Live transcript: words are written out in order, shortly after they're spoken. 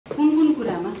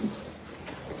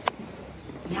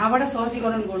यहाँबाट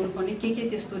सहजीकरण गर्नुपर्ने के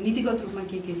त्यस्तो नीतिगत रूपमा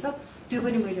के छ त्यो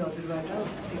पनि मैले हजुरबाट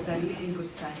एकदमै इनपुट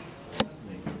चाहे।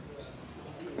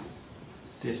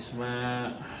 त्यसमा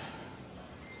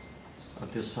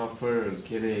त्यो सफ्टवेयर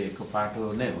के अरे को पाटो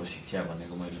नै हो शिक्षा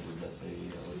भनेको मैले बुझ्दा चाहिँ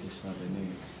अब त्यसमा चाहिँ नि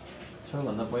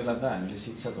सबभन्दा पहिला त हामीले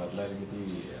शिक्षकहरूलाई अलिकति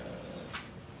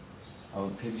अब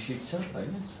फेरि शिक्षक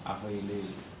होइन आफैले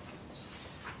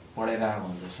पढाइरहेको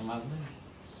हुन्छ समाजलाई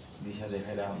दिशा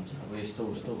देखाइरहेको हुन्छ अब यस्तो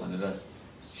उस्तो भनेर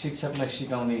शिक्षकलाई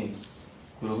सिकाउने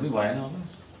कुरो पनि भएन होला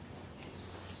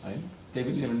होइन त्यही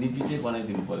पनि नीति चाहिँ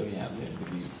बनाइदिनु पऱ्यो यहाँले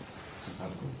अलिकति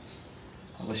खालको।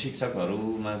 अब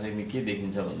शिक्षकहरूमा चाहिँ नि के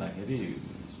देखिन्छ भन्दाखेरि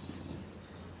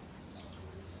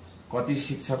कति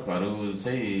शिक्षकहरू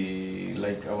चाहिँ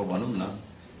लाइक अब भनौँ न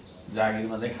जागिर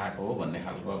मात्रै खाएको हो भन्ने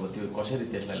खालको अब त्यो कसरी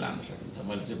त्यसलाई लान सकिन्छ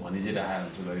मैले चाहिँ भनि चाहिँ राखेको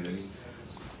हुन्छु घरिघरि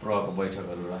प्रको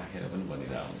बैठकहरू राखेर पनि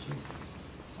भनिरहेको हुन्छु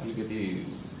अलिकति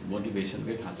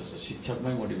मोटिभेसनकै खाँचो छ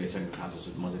शिक्षकमै मोटिभेसनको खाँचो छ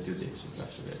म चाहिँ त्यो देख्छु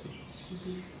राष्ट्रव्यापी।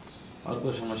 अर्को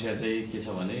समस्या चाहिँ के छ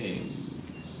भने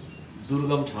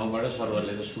दुर्गम ठाउँबाट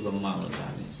सर्भरले त सुगममा आउन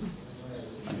चाहने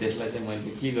अनि त्यसलाई चाहिँ मैले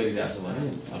चाहिँ के गरिरहेको छु भने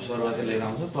सर्भर चाहिँ लिएर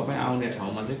आउँछ तपाईँ आउने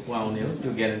ठाउँमा चाहिँ को आउने हो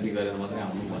त्यो ग्यारेन्टी गरेर मात्रै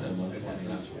आउनु भनेर म चाहिँ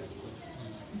भनिरहेको छु।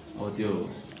 अब त्यो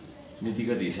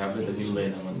नीतिगत हिसाबले त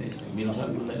मिल्दैन भन्ने मिल्छ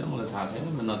मिल्दैन मलाई थाहा छैन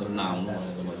नत्र नआउनु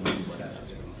भनेर मैले भनिरहेको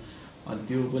छु। अनि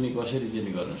त्यो पनि कसरी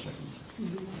चाहिँ गर्न सकिन्छ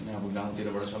होइन अब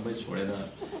गाउँतिरबाट सबै छोडेर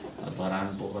धरान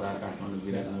पोखरा काठमाडौँ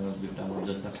विराटनगर बिरटामोड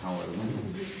जस्ता ठाउँहरूमा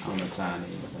आउन चाहने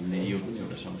भन्ने यो पनि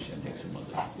एउटा समस्या देख्छु म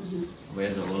चाहिँ। अब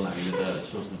एज अ होल हामीले त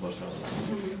सोच्नुपर्छ होला।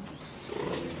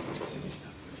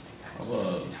 अब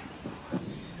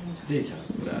त्यही छ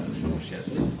कुराहरू समस्या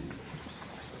चाहिँ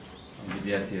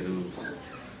विद्यार्थीहरू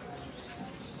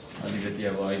अलिकति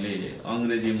अब अहिले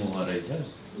अङ्ग्रेजी मोह रहेछ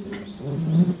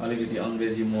अलिकति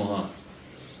अङ्ग्रेजी मोह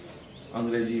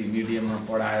अङ्ग्रेजी मिडियममा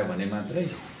पढायो भने मात्रै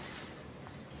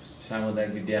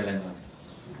सामुदायिक विद्यालयमा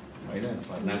होइन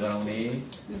भर्ना गराउने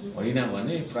होइन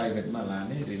भने प्राइभेटमा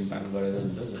लाने ऋणपान गरेर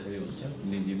हुन्छ जसरी हुन्छ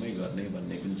निजीमै गर्ने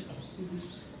भन्ने पनि छ।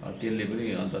 त्यसले पनि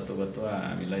अन्तत्वगत्व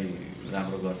हामीलाई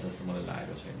राम्रो गर्छ जस्तो मलाई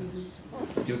लागेको छैन।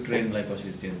 त्यो ट्रेन्डलाई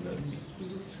कसरी चेन्ज गर्ने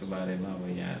यसको बारेमा अब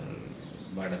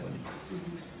यहाँबाट पनि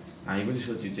हामी पनि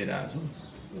सोचिरहेको छौँ।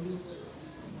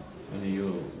 अनि यो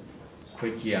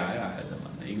खोइ के आयो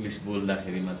जमाना इङ्ग्लिस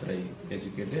बोल्दाखेरि मात्रै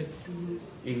एजुकेटेड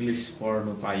इङ्ग्लिस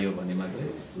पढ्नु पाइयो भने मात्रै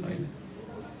होइन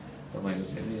तपाईँको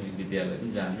चाहिँ नि विद्यालय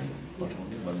पनि जाने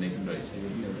पठाउने भन्ने पनि रहेछ यो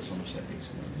पनि एउटा समस्या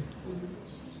देख्छु मैले।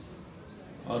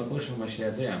 अर्को समस्या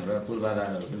चाहिँ हाम्रो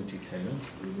पूर्वाधारहरू पनि ठिक छैन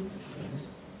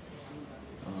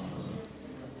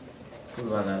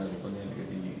पूर्वाधारहरू पनि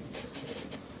अलिकति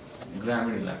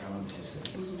ग्रामीण इलाकामा विशेष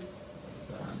गरी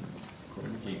धरानको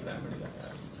पनि केही ग्रामीण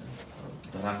इलाकाहरू हुन्छ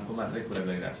धरानको मात्रै कुरा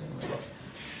गरिरहेको छैन मैले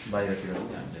बाहिरतिर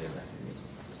पनि हामीले हेर्दाखेरि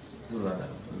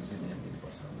पूर्वाधारहरू पनि ध्यान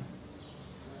दिनुपर्छ होला।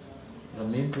 र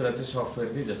मेन कुरा चाहिँ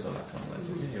सफ्टवेयरकै जस्तो लाग्छ मलाई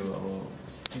चाहिँ यो अब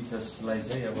टिचर्सलाई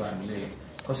चाहिँ अब हामीले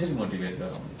कसरी मोटिभेट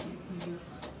गराउने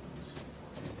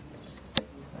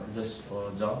जस्ट फर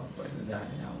जब होइन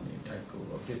जाने आउने टाइपको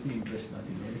अब त्यति इन्ट्रेस्ट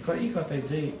नदिने कहीँ कतै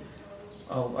चाहिँ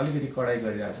अब अलिकति कडाइ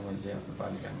गरिरहेको छ भने चाहिँ आफ्नो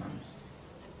पालिकामा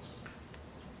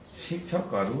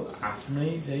शिक्षकहरू आफ्नै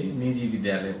चाहिँ निजी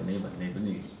विद्यालय हुने भन्ने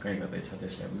पनि कहीँ कतै छ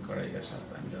त्यसलाई पनि कडाइका साथ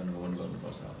हामीले अनुगमन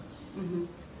गर्नुपर्छ होला।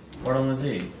 पढाउन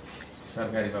चाहिँ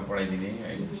सरकारीमा पढाइदिने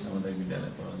होइन सामुदायिक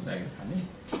विद्यालय पढाउन जागिर खाने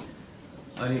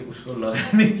अनि उसको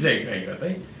लगानी चाहिँ कहीँ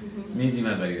कतै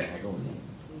निजीमा गरिराखेको हुने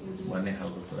भन्ने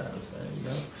खालको कुराहरू छ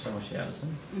समस्याहरू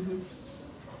छन्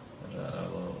र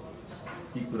अब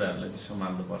ती कुराहरूलाई चाहिँ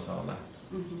सम्हाल्नुपर्छ होला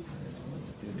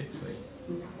त्यो देख्छु है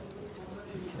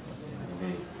शिक्षामा चाहिँ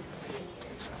हामीले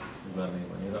गर्ने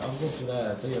भनेर। अर्को कुरा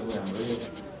चाहिँ अब हाम्रो यो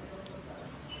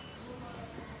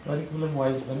करिकुलम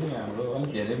वाइज पनि हाम्रो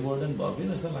अलिक धेरै बोर्डन भयो कि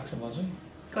जस्तो लाग्छ म चाहिँ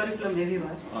करिकुलम हेभी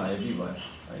भयो हेभी भयो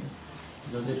होइन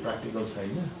जो चाहिँ प्र्याक्टिकल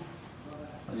छैन।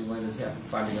 अनि मैले चाहिँ आफ्नो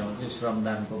पालिकामा चाहिँ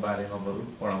श्रमदानको बारेमा बरु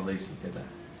पढाउँदैछु त्यता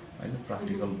होइन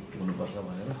प्र्याक्टिकल हुनुपर्छ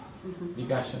भनेर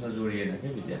विकाससँग जोडिएन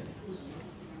क्या विद्यार्थी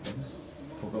होइन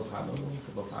फुको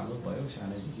फालो भयो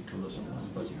सानैदेखि ठुलोसम्म अनि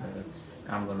पछि गएर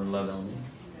काम गर्नु लजाउने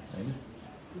होइन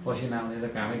पसिना आउने त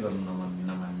कामै गर्नु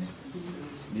नमान्ने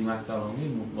दिमाग चलाउने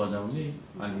मुख बजाउने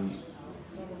अनि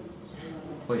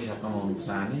पैसा कमाउनु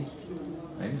चाहने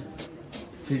होइन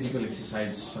फिजिकल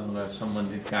एक्सर्साइजसँग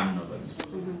सम्बन्धित काम नगर्ने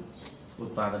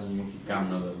उत्पादनमुखी काम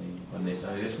नगर्ने भन्ने छ।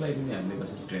 यसलाई पनि हामीले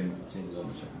कसरी ट्रेन्ड चेन्ज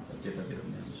गर्न सकिन्छ त्यतातिर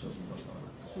पनि हामीले सोच्नुपर्छ होला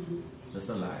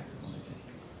जस्तो लागेको छ मलाई चाहिँ।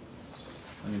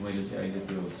 अनि मैले चाहिँ अहिले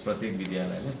त्यो प्रत्येक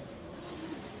विद्यालयलाई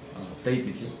त्यही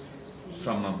पछि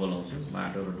श्रममा बोलाउँछु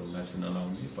माटो र ढुङ्गा छुन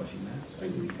लाउने पसिना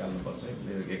कहिले निकाल्नुपर्छ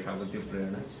एक खालको त्यो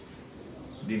प्रेरणा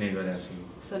दिने गरेको छु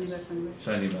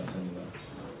शनिबार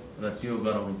र त्यो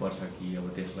गराउनु पर्छ कि अब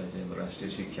त्यसलाई चाहिँ अब राष्ट्रिय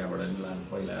शिक्षाबाट नि लानु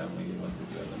पहिला मैले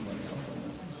मन्त्रीज्यूहरूलाई भने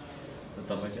आउँदैन छ र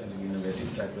तपाईँ चाहिँ अलिक इनोभेटिभ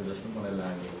टाइपको जस्तो मलाई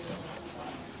लागेको छ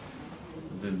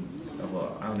जुन अब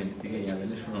आउने बित्तिकै यहाँले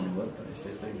नै सुनाउनु भयो त यस्तो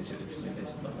यस्तो इनिसिएटिभ्स लिँदै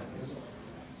भन्दाखेरि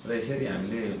र यसरी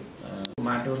हामीले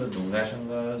माटो र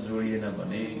ढुङ्गासँग जोडिएन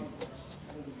भने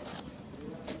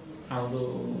आउँदो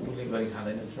उसले गरी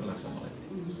खाँदैन जस्तो लाग्छ मलाई चाहिँ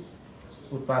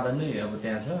उत्पादन नै अब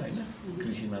त्यहाँ छ होइन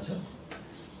कृषिमा छ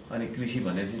अनि कृषि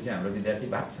भनेपछि चाहिँ हाम्रो विद्यार्थी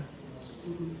भाग्छ है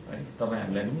तपाईँ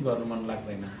हामीलाई पनि गर्नु मन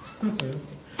लाग्दैन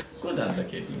को जान्छ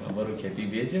खेतीमा बरु खेती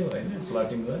बेच्यो होइन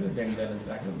प्लटिङ गर्यो ब्याङ्क ब्यालेन्स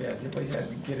राख्यो ब्याजले पैसा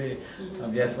के अरे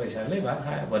ब्याज पैसाले भाग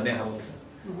खायो भन्ने खालको छ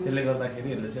त्यसले गर्दाखेरि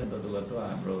यसले चाहिँ दत्तो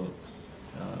हाम्रो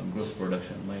ग्रोस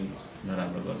प्रोडक्सनमै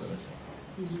नराम्रो गर्दो रहेछ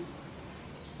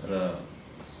र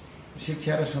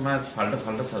शिक्षा र समाज फाल्टो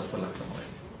फाल्टो छ जस्तो लाग्छ मलाई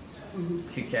चाहिँ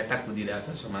शिक्षा यता कुदिरहेछ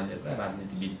समाज यता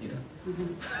राजनीति बिचतिर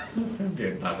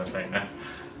भेट भएको छैन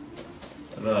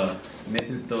र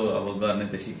नेतृत्व अब गर्ने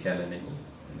त शिक्षाले नै हो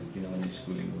किनभने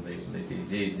स्कुलिङ हुँदै हुँदै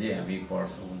त्यही जे हामी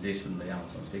पढ्छौँ जे सुन्दै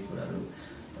आउँछौँ त्यही कुराहरू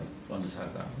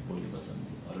अनुसारको हाम्रो बोली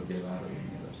वचनहरू व्यवहारहरू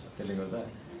हुने गर्छ त्यसले गर्दा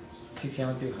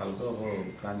शिक्षामा त्यो खालको अब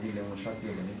क्रान्ति ल्याउन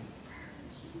सकियो भने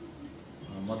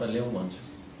म त ल्याउँ भन्छु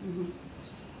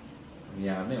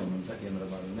यहाँ नै हुनुहुन्छ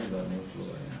केन्द्रबाट नै गर्ने फ्लो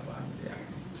अब हामीले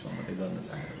आफ्नो सहमति गर्न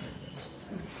चाहेर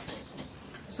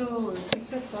सो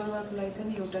शिक्षक चढुवाको लागि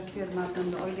चाहिँ एउटा क्लियर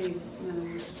मापदण्ड अहिले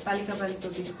पालिका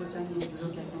बेसको चाहिँ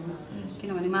रोकेका छौँ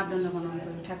किनभने मापदण्ड बनाउनु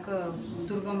पऱ्यो ठ्याक्क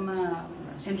दुर्गममा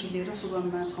एन्ट्री लिएर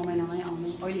सुगममा 6 महिनामै आउने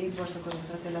अहिले 1 वर्षको रहेछ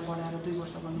त्यसलाई बढाएर 2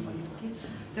 वर्ष गर्नुपर्ने हो कि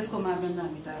त्यसको मापदण्ड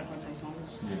हामी तयार गर्दैछौँ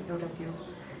एउटा त्यो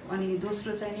अनि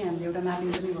दोस्रो चाहिँ नि हामीले एउटा म्यापिङ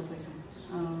पनि गर्दैछौँ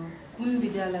कुन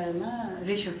विद्यालयमा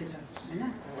रेसियो के छ होइन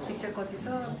शिक्षक कति छ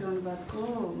त्यो अनुपातको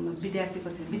विद्यार्थी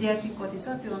कति छ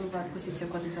त्यो अनुपातको शिक्षक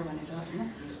कति छ भनेर होइन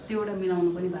त्यो एउटा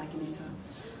मिलाउनु पनि बाँकी नै छ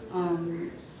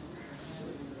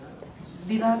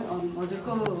विभाग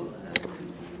हजुरको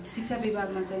शिक्षा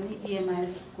विभागमा चाहिँ नि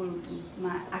इएमआइएस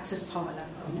स्कुलमा एक्सेस छ होला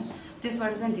होइन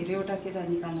त्यसबाट चाहिँ धेरैवटा केटा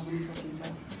निकाल्न पनि सकिन्छ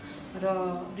र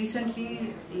रिसेन्टली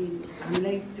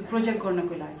हामीलाई त्यो प्रोजेक्ट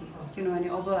गर्नको लागि किनभने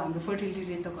अब हाम्रो फर्टिलिटी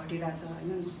रेट त घटिरहेछ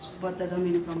होइन बच्चा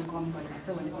जन्मिने क्रम कम भइरहेछ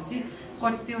भनेपछि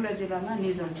कतिवटा जिल्लामा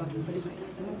निर्जलीकरण पनि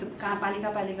भइरहेछ होइन त्यो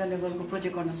पालिका लेभलको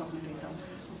प्रोजेक्ट गर्न सक्ने रहेछ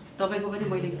तपाईँको पनि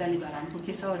मैले एकताली धरानको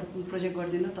के छ प्रोजेक्ट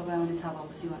गरिदिनु तपाईँ आउने थाहा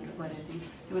भएपछि भनेर गरेको थिएँ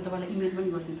त्यो तपाईँलाई इमेल पनि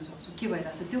गरिदिन सक्छु के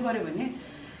भइरहेछ त्यो गऱ्यो भने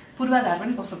पूर्वाधार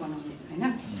पनि कस्तो बनाउने होइन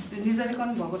त्यो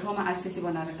निर्जलीकरण भएको ठाउँमा आरसिसी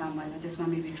बनाएर काम भएन त्यसमा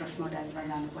मेबी ट्रस्ट मोडालिटीमा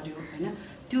जानु पर्यो होइन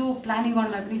त्यो प्लानिङ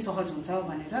गर्नलाई पनि सहज हुन्छ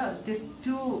भनेर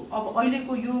त्यो अब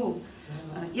अहिलेको यो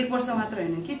 1 वर्ष मात्र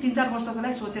होइन कि 3-4 वर्षको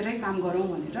लागि सोचेरै काम गरौँ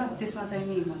भनेर त्यसमा चाहिँ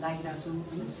नि म लागिरहेको छु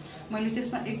होइन मैले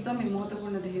त्यसमा एकदमै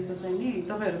महत्त्वपूर्ण देखेको चाहिँ नि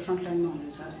तपाईँहरू फ्रन्टलाइनमा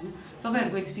हुनुहुन्छ होइन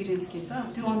तपाईँहरूको एक्सपिरियन्स के छ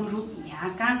त्यो अनुरूप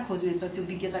यहाँ कहाँ खोज्ने त त्यो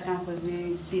विज्ञता कहाँ खोज्ने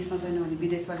देशमा छैन भने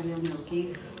विदेशबाट ल्याउने हो कि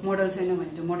मोडल छैन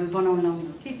भने त्यो मोडल बनाउन लाउने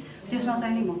हो कि त्यसमा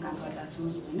चाहिँ नि म काम गरिरहेको छु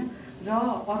होइन र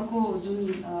अर्को जुन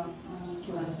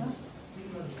के भन्छ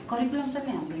करिकुलम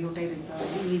चाहिँ हाम्रो एउटै रहेछ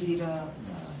निजी र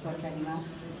सरकारीमा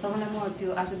तपाईँलाई म त्यो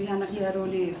आज बिहान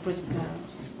इआरओले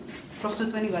प्रस्तुत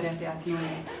पनि गरेको थिएँ आफ्नो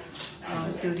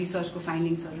त्यो रिसर्चको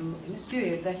फाइन्डिङ्सहरू होइन त्यो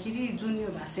हेर्दाखेरि जुन यो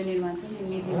भाषा निर्माण छ नि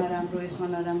निजीमा राम्रो यसमा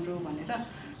नराम्रो भनेर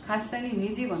खास चाहिँ नि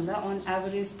निजीभन्दा अन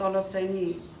एभरेज तलब चाहिँ नि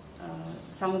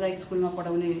सामुदायिक स्कुलमा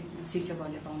पढाउने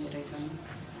शिक्षकहरूले पाउने रहेछन्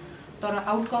तर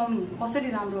आउटकम कसरी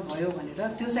राम्रो भयो भनेर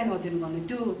त्यो चाहिँ अध्ययन गर्ने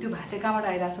त्यो भाषा कहाँबाट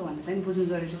आइरहेछ भनेर चाहिँ बुझ्नु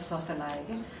जरुरी छ जस्तो लाग्यो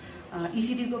कि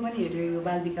इसिडीको पनि हेऱ्यो यो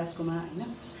बाल विकासकोमा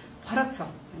होइन फरक छ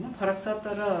होइन फरक छ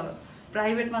तर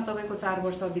प्राइभेटमा तपाईँको 4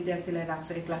 वर्ष विद्यार्थीलाई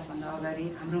राख्छ 1 क्लासभन्दा अगाडि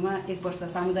हाम्रोमा 1 वर्ष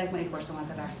सामुदायिकमा 1 वर्ष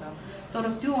मात्र राख्छ तर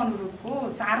त्यो अनुरूपको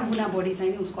 4 गुणा बढी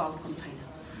चाहिँ उसको आउटकम छैन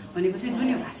भनेपछि जुन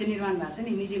यो भाषा निर्माण भएको छ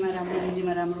नि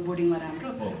निजीमा राम्रो बोर्डिङमा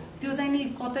राम्रो त्यो चाहिँ नि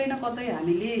कतै न कतै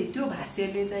हामीले त्यो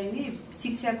भाष्यले चाहिँ नि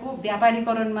शिक्षाको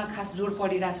व्यापारीकरणमा खास जोड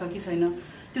परिरहेछ कि छैन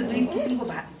त्यो दुई किसिमको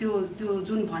त्यो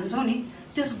जुन भन्छौँ नि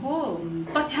त्यसको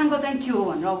तथ्याङ्क चाहिँ के हो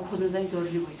भनेर अब खोज्नु चाहिँ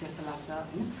जरुरी भइसक्यो जस्तो लाग्छ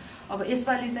होइन अब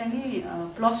यसपालि चाहिँ नि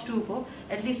 +2 को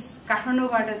एटलिस्ट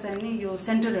काठमाडौँबाट चाहिँ नि यो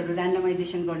सेन्टरहरू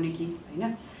ऱ्यान्डमाइजेसन गर्ने कि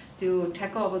होइन त्यो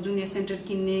ठ्याक्क अब जुन यो सेन्टर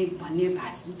किन्ने भन्ने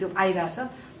त्यो आइरहेछ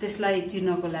त्यसलाई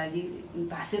चिन्नको लागि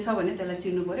भाष्य छ भने त्यसलाई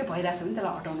चिन्नु पर्यो भइरहेछ भने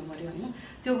त्यसलाई हटाउनु पर्यो होइन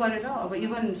त्यो गरेर अब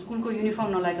इभन स्कुलको युनिफर्म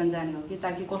नलाइकन जाने हो कि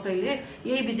ताकि कसैले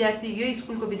यही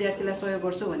स्कुलको विद्यार्थीलाई सहयोग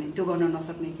गर्छु भने त्यो गर्न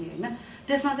नसक्ने कि होइन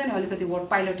त्यसमा चाहिँ अलिकति वर्क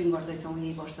पाइलटिङ गर्दैछौँ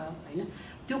यही वर्ष होइन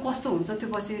त्यो कस्तो हुन्छ त्यो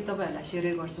पछि तपाईँहरूलाई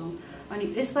सेयरै गर्छौँ अनि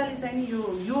यसपालि चाहिँ नि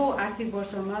यो आर्थिक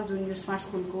वर्षमा जुन यो स्मार्ट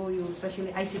स्कुलको यो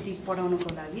स्पेसली आइसिटी पढाउनको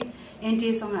लागि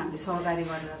एनटिएसँग हामीले सहकारी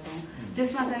गरेका छौँ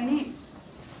त्यसमा चाहिँ नि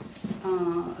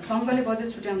सङ्घले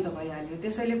बजेट छुट्याउनु त भइहाल्यो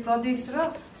त्यसैले प्रदेश र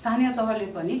स्थानीय तहले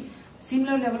पनि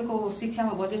सिमिलर लेभलको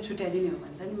शिक्षामा बजेट छुट्याइदिने हो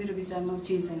भने चाहिँ मेरो विचारमा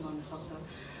चेन्ज चाहिँ गर्न सक्छ।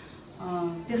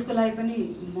 त्यसको लागि पनि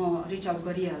म रिच आउट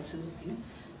गरिहाल्छु होइन।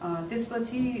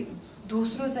 त्यसपछि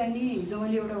दोस्रो चाहिँ नि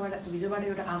हिजोबाट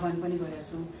एउटा आह्वान पनि गरेको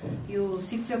छु। यो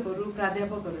शिक्षकहरू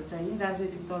प्राध्यापकहरू चाहिँ नि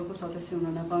राजनैतिक दलको सदस्य हुन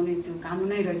नपाउने त्यो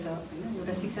कानुनै रहेछ होइन।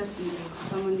 एउटा शिक्षा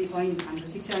सम्बन्धी ऐन हाम्रो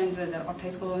शिक्षा ऐन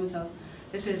 2028 को ऐन छ,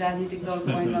 त्यसपछि राजनीतिक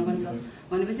दलको ऐनमा पनि छ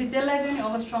भनेपछि त्यसलाई चाहिँ नि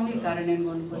अब स्ट्रङली कार्यान्वयन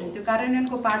गर्नु पर्यो। त्यो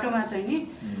कार्यान्वयनको पाटोमा चाहिँ नि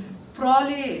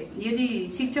प्रले यदि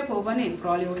शिक्षक हो भने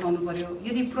प्रले उठाउनु पर्यो,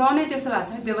 यदि प्र नै त्यस्तो भएको छ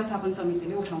भने व्यवस्थापन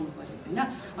समितिले उठाउनु पर्यो होइन।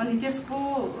 अनि त्यसको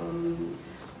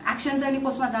एक्सन चाहिँ नि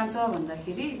कसमा जान्छ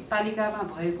भन्दाखेरि पालिकामा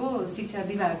भएको शिक्षा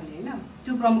विभागले होइन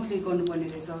त्यो प्रमुखले गर्नुपर्ने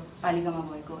रहेछ पालिकामा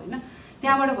भएको होइन।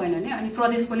 त्यहाँबाट भएन भने अनि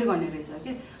प्रदेशकोले गर्ने रहेछ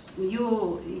कि यो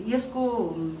यसको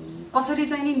कसरी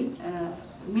चाहिँ नि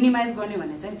मिनिमाइज गर्ने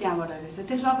भन्ने चाहिँ त्यहाँबाट रहेछ।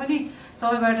 त्यसमा पनि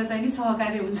तपाईँबाट चाहिँ नि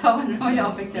सहकारी हुन्छ भनेर मैले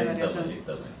अपेक्षा गरेको छु।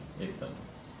 एकदम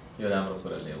यो राम्रो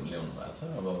कुरा ल्याउनु भएको छ।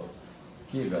 अब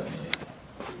के गर्ने,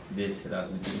 देश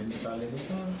राजनीतिले निकालेको छ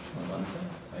भन्छ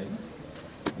होइन।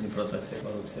 अनि प्रत्यक्ष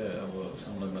परोक्ष अब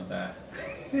संलग्नता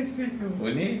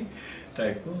हुने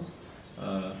टाइपको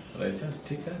रहेछ।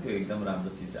 ठिक छ, त्यो एकदम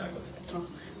राम्रो चिज आएको छ।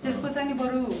 त्यसको चाहिँ नि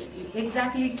बरु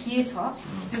एक्ज्याक्टली के छ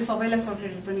त्यो सबैलाई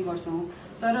सर्कुलेट पनि गर्छौँ।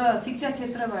 तर शिक्षा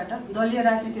क्षेत्रबाट दलीय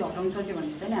राजनीति हटाउँछ कि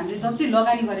भन्ने चाहिँ हामीले जति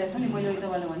लगानी गरेका छौँ नि, मैले अघि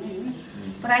तपाईँलाई भने होइन,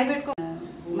 प्राइभेटको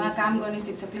मा काम गर्ने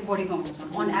शिक्षकले बढी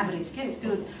कमाउँछन् अन एभरेज के।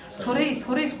 त्यो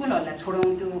थोरै स्कुलहरूलाई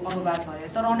छोडाउनु त्यो अपवाद भयो,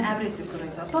 तर अन एभरेज त्यस्तो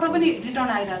रहेछ। तर पनि रिटर्न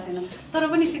आइरहेको छैन, तर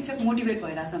पनि शिक्षक मोटिभेट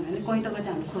भइरहेछन् भने कहीँ त कहीँ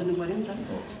हामी खोज्नु पऱ्यो नि त।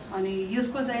 अनि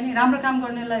यसको चाहिँ नि राम्रो काम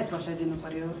गर्नेलाई प्रश्रय दिनु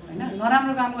पऱ्यो होइन,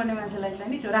 नराम्रो काम गर्ने मान्छेलाई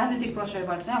चाहिँ नि त्यो राजनीतिक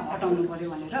प्रश्रयबाट चाहिँ हटाउनु पऱ्यो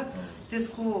भनेर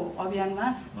त्यसको अभियानमा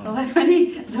तपाईँ पनि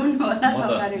जोड्नु होला।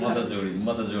 सरकारी म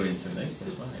त जोडिन्छु नै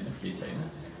त्यसमा होइन, केही छैन।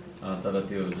 तर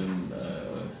त्यो जुन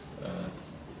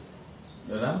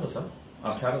राम्रो छ,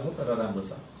 अप्ठ्यारो छ तर राम्रो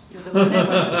छ। त्यो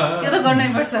त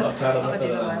गर्नैपर्छ। अप्ठ्यारो छ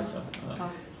तर राम्रो छ।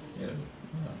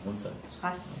 हुन्छ,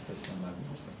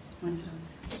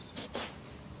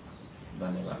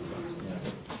 धन्यवाद छ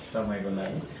यहाँको समयको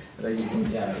लागि। र यो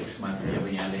उसमा चाहिँ अब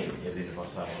यहाँले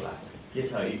हेरिदिनुपर्छ होला के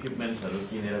छ, इक्विपमेन्ट्सहरू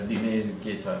किनेर दिने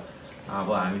के छ। अब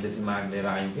हामीले चाहिँ माग लिएर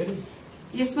आयौँ के अरे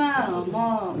यसमा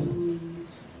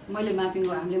हामीले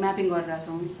म्यापिङ गरिरहेको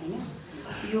छौँ होइन।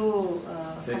 यो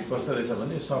फेरि कस्तो रहेछ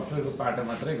भने सफ्टवेयरको पाटो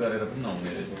मात्रै गरेर पनि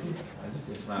नहुने रहेछ कि होइन।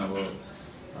 त्यसमा अब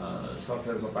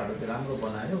सफ्टवेयरको पाटो चाहिँ राम्रो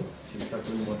बनायो, शिक्षक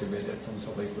पनि मोटिभेटेड छन्,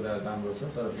 सबै कुरा राम्रो छ।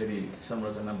 तर फेरि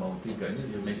संरचना भौतिक होइन,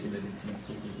 यो मेसिनरी चिज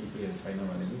के छैन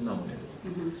भने पनि नहुने रहेछ।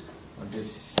 अनि त्यो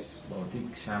भौतिक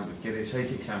के अरे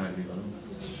शैक्षिक सामग्री भनौँ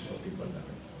भौतिक भन्दा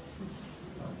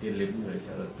त्यसले पनि रहेछ।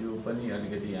 र त्यो पनि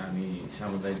अलिकति हामी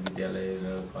सामुदायिक विद्यालय र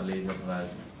कलेज अथवा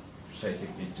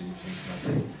शैक्षिक इन्स्टिट्युसन्समा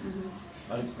चाहिँ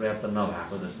अलिक पर्याप्त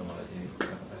नभएको जस्तो मलाई चाहिँ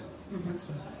लाग्छ।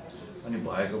 अनि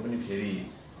भएको पनि फेरि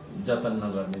जतन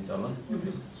नगर्ने चलन।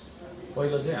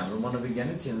 पहिलो चाहिँ हाम्रो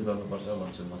मनोविज्ञानै चेन्ज गर्नुपर्छ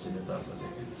भन्छु म चाहिँ। तर्फ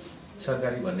चाहिँ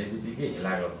सरकारी भन्ने बित्तिकै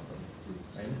हेला गर्नुपर्ने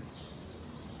होइन,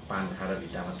 पान खाएर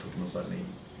भित्तामा थुक्नुपर्ने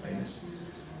होइन,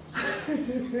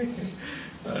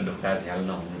 ढोका झ्याल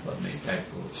नहुनुपर्ने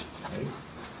टाइपको है,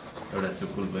 एउटा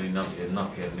चुकुल पनि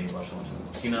नफेर्ने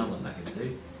वर्षौँसम्म। किन भन्दाखेरि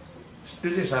चाहिँ त्यो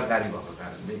चाहिँ सरकारी भएको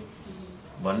कारणले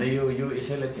भन्ने यो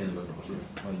यसैलाई चेन्ज गर्नुपर्छ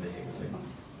मैले देखेको छैन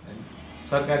होइन।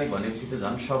 सरकारी भनेपछि त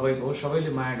झन् सबैको हो,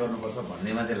 सबैले माया गर्नुपर्छ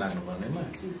भन्नेमा चाहिँ लाग्नुपर्नेमा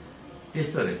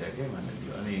त्यस्तो रहेछ क्या भन्ने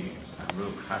थियो। अनि हाम्रो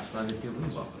खासमा चाहिँ त्यो पनि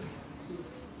भएको रहेछ।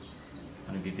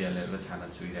 अनि विद्यालयहरूको छाना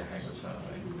चुइराखेको छ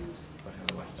होइन,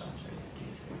 कसैको वास्तवमा छैन के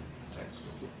छैन,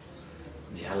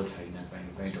 झ्याल छैन,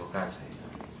 कहीँ ढोका छैन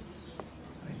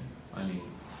होइन। अनि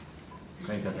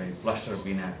कहीँ कतै प्लास्टर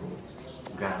बिनाको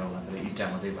गाह्रो मात्रै इँटा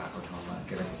मात्रै भएको ठाउँमा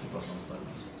केटाकेटी पठाउनु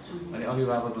पर्ने। अनि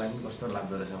अभिभावकलाई पनि कस्तो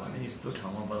लाग्दो रहेछ भने यस्तो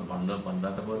ठाउँमा भन्दा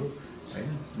त बरु होइन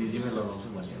निजीमै लगाउँछु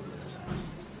भन्ने हुँदो रहेछ।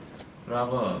 र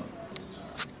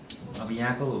अब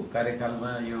यहाँको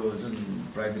कार्यकालमा यो जुन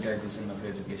प्राइभेटाइजेसन अफ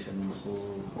एजुकेसनको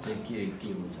चाहिँ के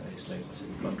हुन्छ, यसलाई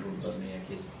कसरी कन्ट्रोल गर्ने या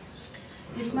के छ?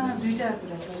 यसमा दुईटा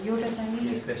कुरा छ। एउटा चाहिँ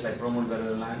नि त्यसलाई प्रमोट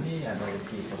गरेर लाने या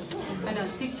के कस्तो होइन,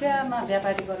 शिक्षामा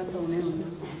व्यापारीकरण त हुनै हुन्न।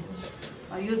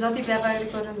 यो जति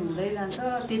व्यापारीकरण हुँदै जान्छ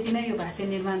त्यति नै यो भाषा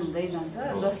निर्माण हुँदै जान्छ,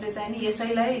 जसले चाहिँ नि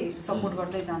यसैलाई सपोर्ट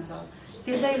गर्दै जान्छ।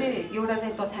 त्यसैले एउटा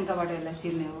चाहिँ तथ्याङ्कबाट यसलाई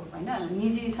चिर्ने हो होइन।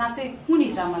 निजी साँच्चै कुन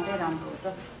हिसाबमा चाहिँ राम्रो हो त,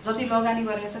 जति लगानी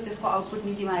गरेको छ त्यसको आउटपुट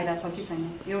निजीमा आइरहेको छ कि छैन,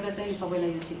 एउटा चाहिँ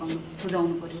सबैलाई यो सिकाउनु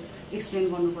बुझाउनु पऱ्यो, एक्सप्लेन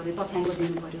गर्नु पऱ्यो, तथ्याङ्क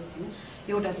दिनु पऱ्यो होइन।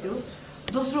 एउटा त्यो।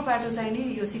 दोस्रो पाटो चाहिँ नि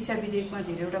यो शिक्षा विधेयकमा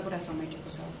धेरैवटा कुरा समेटेको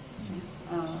छ।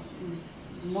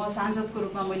 म सांसदको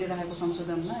रूपमा मैले राखेको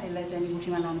संशोधनमा यसलाई चाहिँ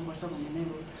गुठीमा लानुपर्छ भन्ने नै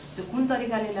हो। त्यो कुन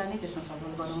तरिकाले लाने त्यसमा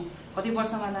छलफल गरौँ, कति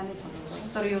वर्षमा लाने छलफल गरौँ,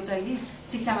 तर यो चाहिँ नि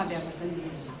शिक्षामा व्यापार चाहिँ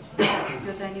दिनु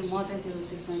त्यो चाहिँ नि म चाहिँ त्यो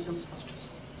त्यसमा एकदम स्पष्ट छु।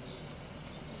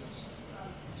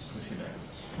 खुसी लाग्यो।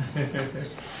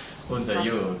 हुन्छ,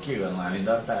 यो के गर्नु हामी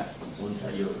दर्ता हुन्छ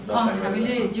यो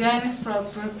हामीले जीआइएमएस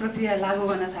प्रक्रिया लागू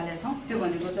गर्न थालेका छौँ। त्यो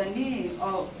भनेको चाहिँ नि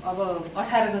अब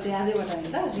 18 गते आजैबाट होइन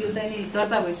त, यो चाहिँ नि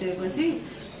दर्ता भइसकेपछि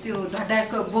त्यो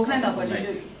ढड्डाको बोक्नै नपर्ने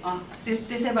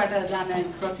त्यसैबाट जाने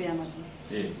प्रक्रियामा छ।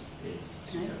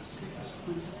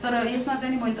 तर यसमा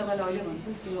चाहिँ नि मैले तपाईँलाई अहिले भन्छु,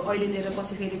 त्यो अहिलेतिर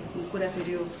पछि फेरि कुरा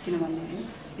फेरि यो किनभने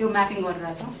यो म्यापिङ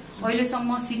गरिरहेको छौँ। अहिलेसम्म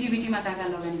सिटिबिटीमा कहाँ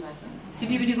लगानी भएको छ,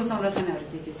 सिटिबिटीको संरचनाहरू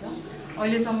के छ,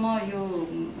 अहिलेसम्म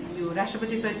यो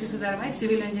राष्ट्रपति शैक्षिक सुधारमा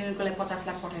सिभिल इन्जिनियरिङको लागि 50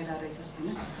 लाख पठाइरहेको रहेछ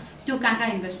होइन। त्यो कहाँ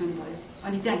इन्भेस्टमेन्ट भयो,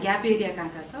 अनि त्यहाँ ग्याप एरिया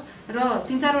कहाँ छ, र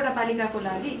 3-4वटा पालिकाको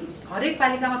लागि हरेक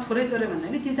पालिकामा थोरै भन्दा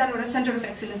नि 3-4वटा सेन्टर अफ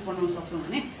एक्सिलेन्स बनाउन सक्छौँ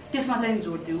भने त्यसमा चाहिँ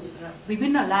जोड दिउँ। र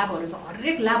विभिन्न ल्याबहरू छ,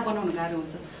 हरेक ल्याब बनाउन गाह्रो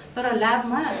हुन्छ, तर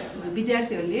ल्याबमा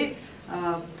विद्यार्थीहरूले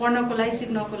पढ्नको लागि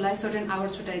सिक्नको लागि सर्टेन आवर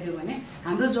छुट्याइदियो भने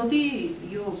हाम्रो जति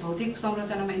यो भौतिक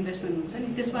संरचनामा इन्भेस्टमेन्ट हुन्छ नि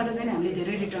त्यसबाट चाहिँ हामीले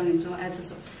धेरै रिटर्न लिन्छौँ एज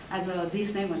अ देश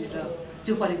नै भनेर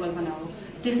त्यो परिकल्पना हो।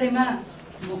 त्यसैमा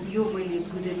यो मैले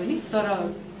बुझेँ पनि, तर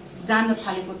जान्न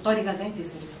थालेको तरिका चाहिँ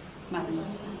त्यसरी मात्र।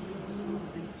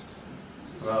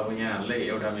 र अब यहाँहरूलाई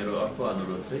एउटा मेरो अर्को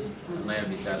अनुरोध चाहिँ नयाँ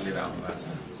विचार लिएर आउनु भएको छ।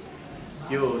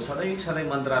 यो सधैँ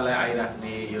मन्त्रालय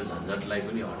आइराख्ने यो झन्झटलाई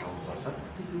पनि हटाउनुपर्छ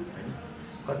होइन।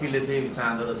 कतिले चाहिँ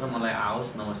चाहँदो रहेछ मलाई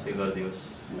आओस् नमस्ते गरिदियोस्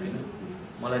होइन,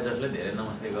 मलाई जसले धेरै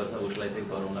नमस्ते गर्छ उसलाई चाहिँ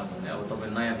गरौँला भन्ने। अब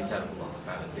तपाईँ नयाँ विचारको भएको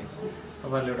कारणले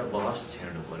तपाईँहरूले एउटा बहस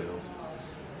छेड्नु पर्यो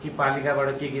कि पालिकाबाट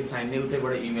के चाहिने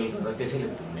उतैबाट इमेल गरेर त्यसैले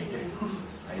ढुङ्ने क्या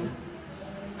होइन।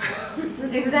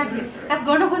 एक्ज्याक्टली खास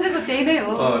गर्न खोजेको त्यही नै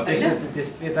हो।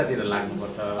 त्यतातिर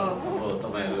लाग्नुपर्छ। अब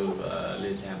तपाईँहरूले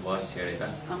त्यहाँ बस छेडेर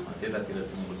त्यतातिर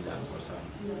चाहिँ मुलुक जानुपर्छ।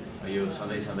 यो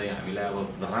सधैँ हामीलाई अब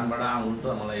धरानबाट आउनु त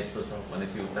मलाई यस्तो छ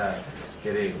भनेपछि उता के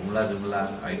अरे हुम्ला जुम्ला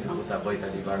होइन, उता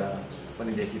बैतडीबाट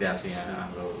पनि देखिरहेको छु यहाँ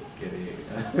हाम्रो के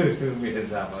अरे मेरो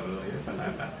सापहरू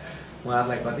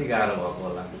उहाँहरूलाई कति गाह्रो भएको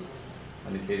होला।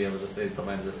 अनि फेरि अब जस्तै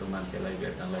तपाईँहरू जस्तो मान्छेलाई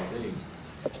भेट्नलाई चाहिँ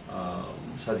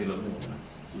सजिलो पनि हुँदैन,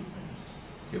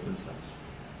 त्यो पनि छ।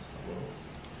 अब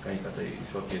कहीँ कतै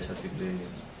स्वकीय सचिवले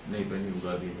नै पनि उ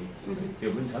गरिदिने त्यो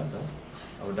पनि छ नि त।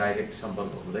 अब डाइरेक्ट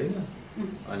सम्पर्क हुँदैन,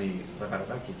 अनि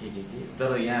कता के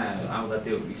तर यहाँ आउँदा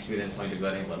त्यो एक्सपिरियन्स मैले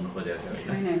गरेँ भन्नु खोजेको छ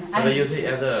होइन। तर यो चाहिँ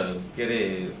एज अ के अरे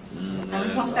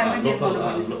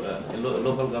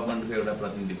लोकल गभर्मेन्टको एउटा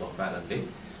प्रतिनिधि भएको कारणले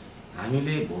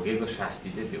हामीले भोगेको शास्ति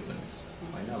चाहिँ त्यो पनि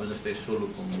होइन। अब जस्तै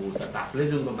सोलुखुम्बु उता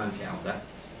ताप्लेजुङको मान्छे आउँदा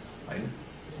होइन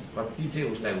कति चाहिँ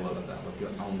उसलाई होला त। अब त्यो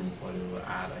आउनु पर्यो,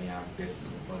 आएर यहाँ भेट्नु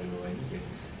पर्यो होइन,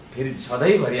 फेरि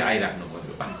सधैँभरि आइराख्नु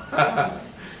पर्यो।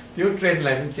 त्यो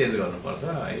ट्रेन्डलाई पनि चेन्ज गर्नुपर्छ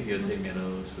है। यो चाहिँ मेरो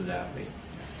सुझाव है।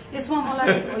 यसमा मलाई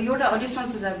एउटा एडिसनल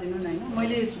सुझाव दिनु न होइन।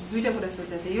 मैले दुईवटा कुरा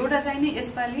सोचेको थिएँ। एउटा चाहिँ नि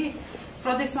यसपालि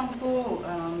प्रदेश सङ्घको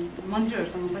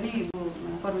मन्त्रीहरूसँग पनि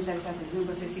कर्मचारी साथीहरू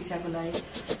बस्यो शिक्षाको लागि,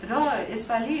 र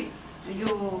यसपालि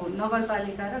यो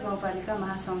नगरपालिका र गाउँपालिका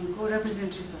महासङ्घको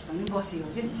रिप्रेजेन्टेटिभ्सहरूसँग पनि बसियो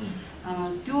कि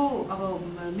त्यो अब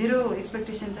मेरो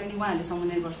एक्सपेक्टेसन चाहिँ नि उहाँहरूले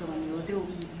समन्वय गर्छ भन्ने हो। त्यो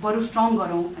बरु स्ट्रङ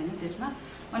गरौँ होइन त्यसमा।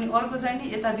 अनि अर्को चाहिँ नि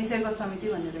यता विषयगत समिति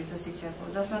भन्ने रहेछ शिक्षाको,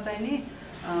 जसमा चाहिँ नि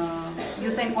यो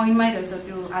चाहिँ ऐनमै रहेछ।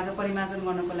 त्यो आज परिमार्जन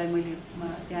गर्नको लागि मैले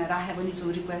त्यहाँ राखे पनि छु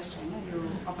रिक्वेस्ट होइन, यो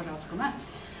अप्पर हाउसकोमा।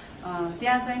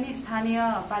 त्यहाँ चाहिँ नि स्थानीय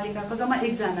पालिकाको जम्मा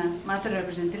 1 जना मात्र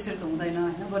रिप्रेजेन्ट, त्यसरी त हुँदैन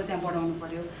होइन, बरु त्यहाँ बढाउनु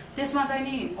पर्यो। त्यसमा चाहिँ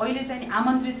नि अहिले चाहिँ नि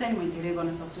आमन्त्रित चाहिँ मैले धेरै गर्न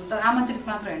सक्छु, तर आमन्त्रित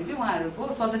मात्र होइन कि उहाँहरूको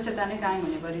सदस्यता नै कायम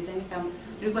हुने गरी चाहिँ काम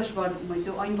रिक्वेस्ट मैले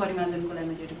त्यो ऐन परिमार्जनको लागि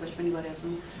मैले रिक्वेस्ट पनि गरेको छु।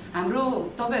 हाम्रो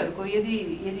तपाईँहरूको यदि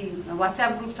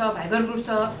वाट्सएप ग्रुप छ, भाइबर ग्रुप छ,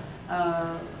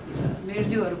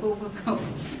 मेयरज्यूहरूको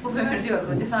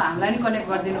उपमेयरज्यूहरूको, त्यसमा हामीलाई नि कनेक्ट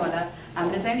गरिदिनु होला।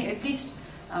 हामीले चाहिँ नि एटलिस्ट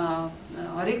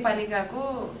हरेक पालिकाको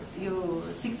यो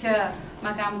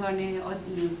शिक्षामा काम गर्ने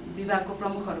विभागको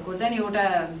प्रमुखहरूको चाहिँ एउटा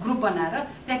ग्रुप बनाएर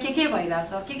त्यहाँ के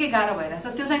भइरहेछ, के गाह्रो भइरहेछ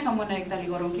त्यो चाहिँ समन्वय एकताली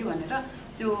गरौँ कि भनेर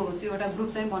त्यो एउटा ग्रुप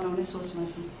चाहिँ बनाउने सोचमा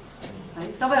छु है।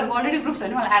 तपाईँहरूको अलरेडी ग्रुप छ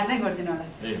भने मलाई एड चाहिँ गरिदिनु होला।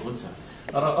 ए हुन्छ।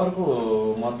 र अर्को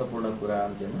महत्त्वपूर्ण कुरा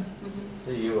अन्त्यमा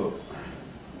चाहिँ यो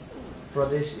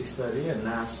प्रदेश स्तरीय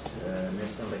नास्ट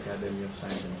national academy of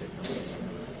science and technology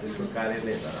त्यसको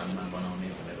कार्यालय धरानमा बनाउने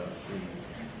भनेर अस्ति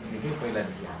निकै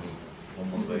पहिलादेखि हामी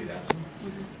होमवर्क गरिरहेको छौँ।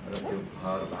 र त्यो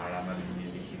घर भाडामा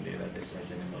लिनेदेखि लिएर त्यसलाई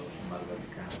चाहिँ मलसम्भाल गर्ने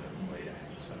कामहरू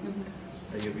भइरहेको छ।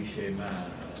 र यो विषयमा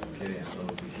के अरे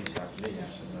हाम्रो विशेष साथले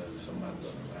यहाँसँग संवाद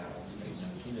गर्नुभएको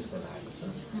छैन कि जस्तो लागेको छ।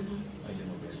 अहिले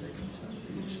म भेट्दै पनि छु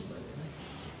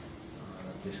र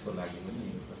त्यसको लागि पनि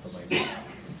तपाईँले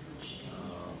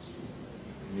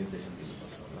निर्देशन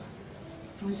दिनुपर्छ होला।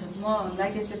 हुन्छ, म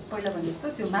लाइक यसो पहिला भने जस्तो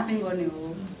त्यो म्यापिङ गर्ने हो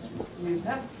मेरो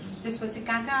साहब। त्यसपछि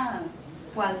कहाँ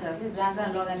पाल्छहरूले जहाँ जहाँ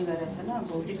लगानी गरेका छन्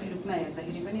भौतिक रूपमा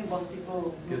हेर्दाखेरि पनि बस्तीको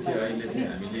त्यो चाहिँ अहिले चाहिँ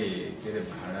हामीले के अरे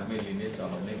भाडामै लिने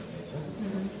चलाउने भन्ने छ।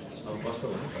 अब कस्तो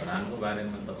भने धरानको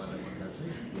बारेमा तपाईँलाई भन्दा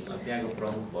चाहिँ त्यहाँको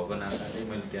प्रमुख भएको नाताले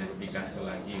मैले त्यहाँको विकासको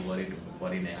लागि वरिड हुनु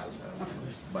परि नै हाल्छ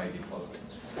बाई डिफल्ट।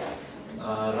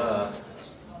 र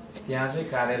त्यहाँ चाहिँ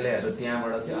कार्यालयहरू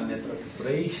त्यहाँबाट चाहिँ अन्यत्र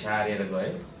थुप्रै सारेर गए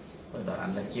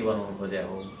धरानलाई के बनाउनु खोज्या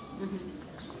हो।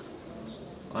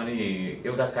 अनि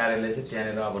एउटा कार्यालय चाहिँ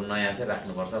त्यहाँनिर अब नयाँ चाहिँ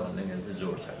राख्नुपर्छ भन्ने मेरो चाहिँ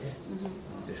जोड छ क्या।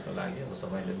 त्यसको लागि अब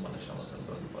तपाईँले मलाई समर्थन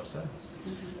गर्नुपर्छ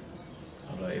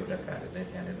र एउटा कार्यालय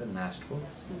त्यहाँनिर नास्टको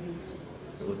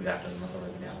उद्घाटनमा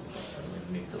तपाईँ पनि आउनुपर्छ। मेरो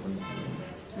निम्तो पनि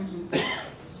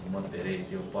म धेरै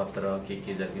त्यो पत्र के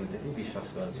जति हुन्छ त्यति विश्वास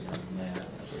गर्दिनँ नयाँ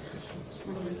सोच्दैछु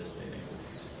तपाईँ जस्तै नै।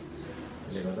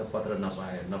 त्यसले गर्दा पत्र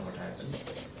नपठाए पनि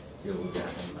यो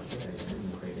उद्घाटनमा चाहिँ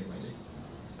मुखैले मैले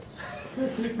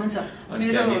हुन्छ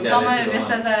मेरो समय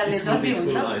व्यस्तताले जति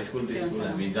हुन्छ स्कुल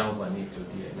हामी जाउँ भने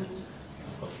एकचोटि होइन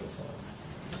कस्तो छ।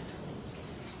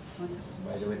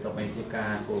 बाहिर तपाईँ चाहिँ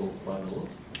कहाँको पद हो?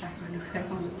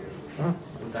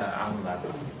 उता आउनु भएको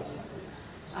छ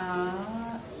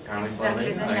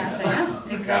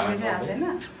छैन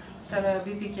तर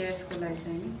बिपिकेएसको लागि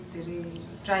चाहिँ नि धेरै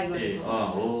ट्राई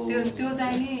गरेको त्यो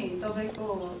चाहिँ नि तपाईँको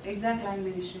एक्ज्याक्ट लाइन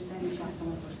मिनिस्ट्री चाहिँ नि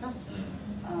स्वास्थ्यमा पर्छ।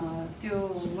 त्यो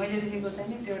मैले देखेको चाहिँ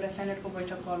नि त्यो एउटा सेनेटको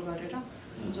बैठक कल गरेर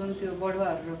जुन त्यो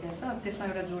बढुवाहरू रोकेको छ त्यसमा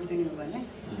एउटा जोड दिनु हो भने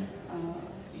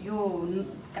यो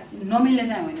नमिल्ने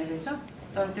चाहिँ होइन रहेछ।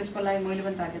 तर त्यसको लागि मैले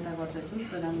पनि ताकेता गर्दैछु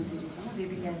प्रधानमन्त्रीजीसँग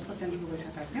बिपिकेएसको सेन्ट्रलको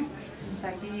बैठक राख्यौँ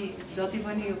ताकि जति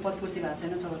पनि यो पदपूर्ति भएको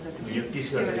छैन 74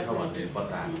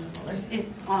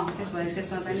 त्यसमा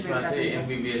चाहिँ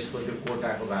एमबिबिएसको त्यो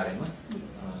कोटाको बारेमा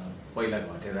पहिला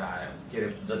घटेर आयो के अरे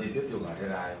जति थियो त्यो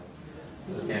घटेर आयो।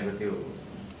 त्यहाँको त्यो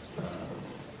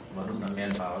भनौँ न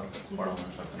म्यान पावर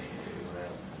बढाउन सक्ने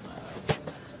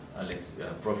एउटा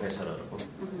प्रोफेसरहरूको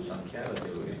सङ्ख्या र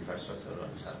त्यो इन्फ्रास्ट्रक्चर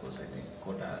अनुसारको चाहिँ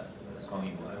कोटा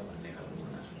कमी भयो भन्ने खालको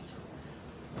गुनासो छ।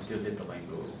 त्यो चाहिँ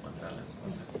तपाईँको मन्त्रालयमा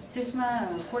छ। त्यसमा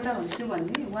कोटा भन्थ्यो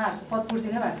भने उहाँहरूको पदपूर्ति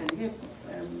नै भएको छैन कि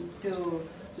त्यो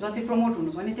जति प्रमोट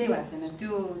हुनु पनि त्यही भएको छैन।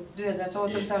 त्यो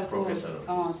 2074 सालको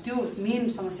त्यो मेन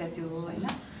समस्या त्यो हो होइन।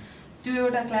 त्यो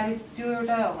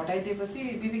एउटा हटाइदिएपछि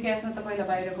बिपिकेएसमा त पहिला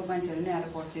बाहिरको मान्छेहरू नै आएर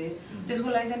पढ्थे। त्यसको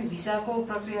लागि चाहिँ भिसाको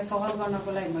प्रक्रिया सहज गर्नको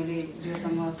लागि मैले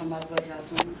योसँग संवाद गरिरहेको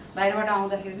छु। बाहिरबाट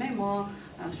आउँदाखेरि नै म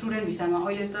स्टुडेन्ट भिसामा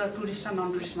अहिले त टुरिस्ट र नन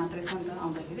टुरिस्ट मात्रै छ नि त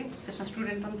आउँदाखेरि त्यसमा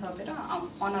स्टुडेन्ट पनि थपेर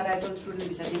अनअराइभल स्टुडेन्ट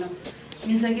भिसा दिन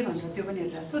मिल्छ कि भनेर त्यो पनि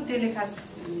हेरिरहेको छु। त्यसले खास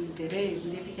धेरै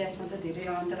बिपिकेएसमा त धेरै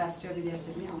अन्तर्राष्ट्रिय विद्यार्थी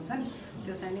पनि आउँछन्।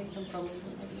 त्यो चाहिँ नि एकदम प्रभाव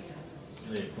छ।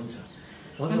 हुन्छ।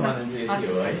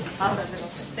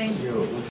 Thank you.